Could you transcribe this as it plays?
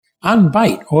On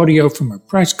Byte, audio from a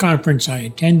press conference I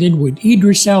attended with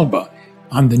Idris Elba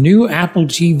on the new Apple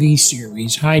TV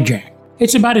series Hijack.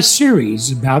 It's about a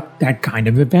series about that kind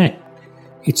of event.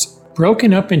 It's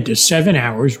broken up into 7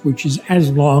 hours, which is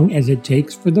as long as it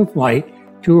takes for the flight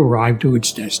to arrive to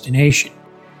its destination.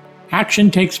 Action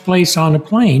takes place on a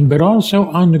plane, but also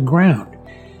on the ground,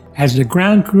 as the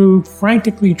ground crew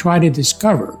frantically try to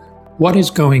discover what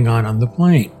is going on the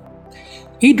plane.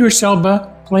 Idris Elba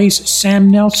plays Sam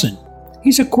Nelson.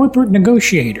 He's a corporate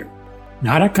negotiator,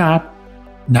 not a cop,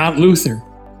 not Luther.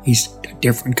 He's a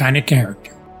different kind of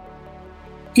character.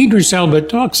 Idris Elba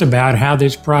talks about how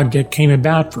this project came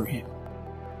about for him.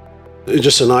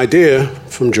 Just an idea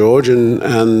from George,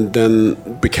 and then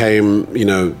became,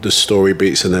 the story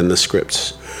beats and then the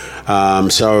scripts.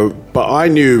 But I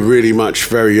knew really much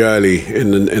very early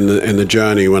in the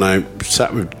journey when I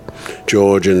sat with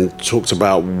George and talked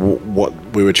about what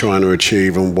we were trying to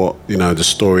achieve and what, the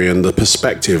story and the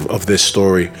perspective of this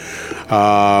story.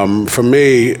 For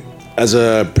me, as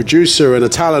a producer and a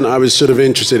talent, I was sort of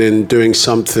interested in doing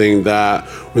something that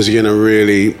was going to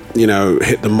really,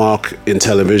 hit the mark in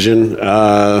television.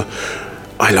 I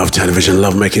love television,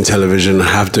 love making television,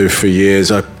 have do for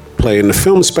years. I play in the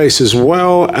film space as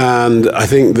well, and I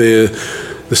think the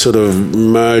sort of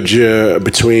merger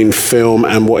between film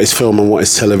and what is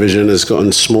television has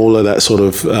gotten smaller, that sort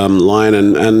of line,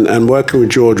 and working with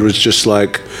George was just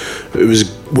like, it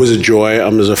was a joy. I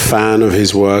was a fan of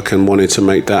his work and wanted to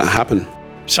make that happen.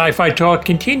 Sci-Fi Talk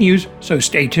continues, so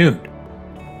stay tuned.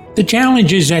 The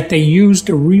challenge is that they used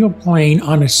a real plane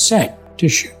on a set to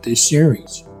shoot this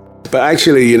series. But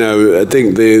actually, I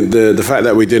think the fact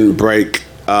that we didn't break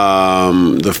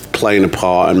the plane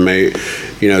apart and make,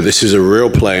 this is a real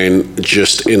plane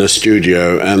just in a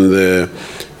studio, and the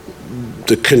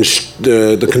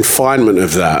confinement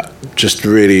of that just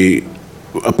really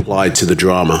applied to the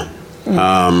drama.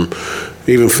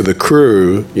 Even for the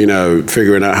crew,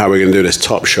 figuring out how we're going to do this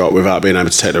top shot without being able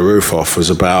to take the roof off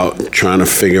was about trying to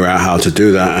figure out how to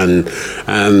do that, and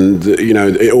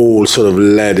it all sort of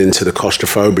led into the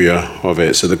claustrophobia of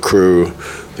it. So the crew,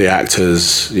 the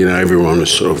actors, everyone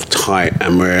was sort of tight,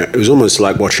 and it was almost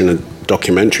like watching a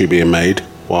documentary being made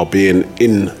while being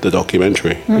in the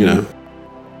documentary.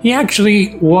 He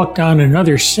actually walked on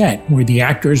another set where the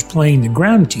actors playing the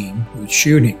ground team was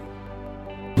shooting.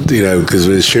 Because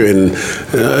we were shooting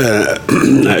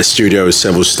at a studio with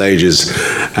several stages,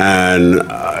 and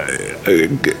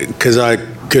because I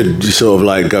could sort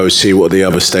of go see what the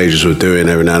other stages were doing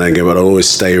every now and again, but I'd always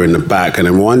stay in the back. And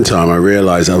then one time I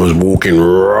realized I was walking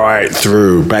right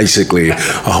through basically a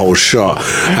whole shot,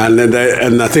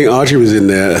 and I think Archie was in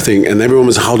there, and everyone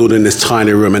was huddled in this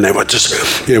tiny room, and they were just,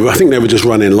 I think they were just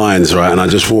running lines, right? And I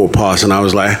just walked past, and I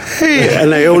was like, hey,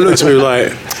 and they all looked at me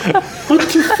like, what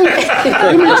the fuck?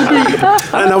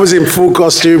 And I was in full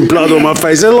costume, blood on my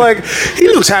face. They're like, he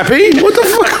looks happy. What the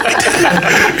fuck?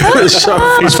 So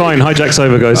he's fine. Hijack's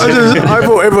over, guys. I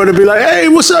thought everyone would be like, hey,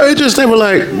 what's up? They were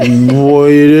like, what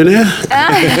are you doing here?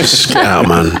 Just get out,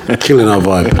 man. Killing our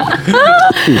vibe.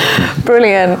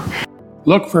 Brilliant.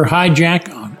 Look for Hijack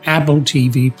on Apple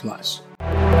TV+.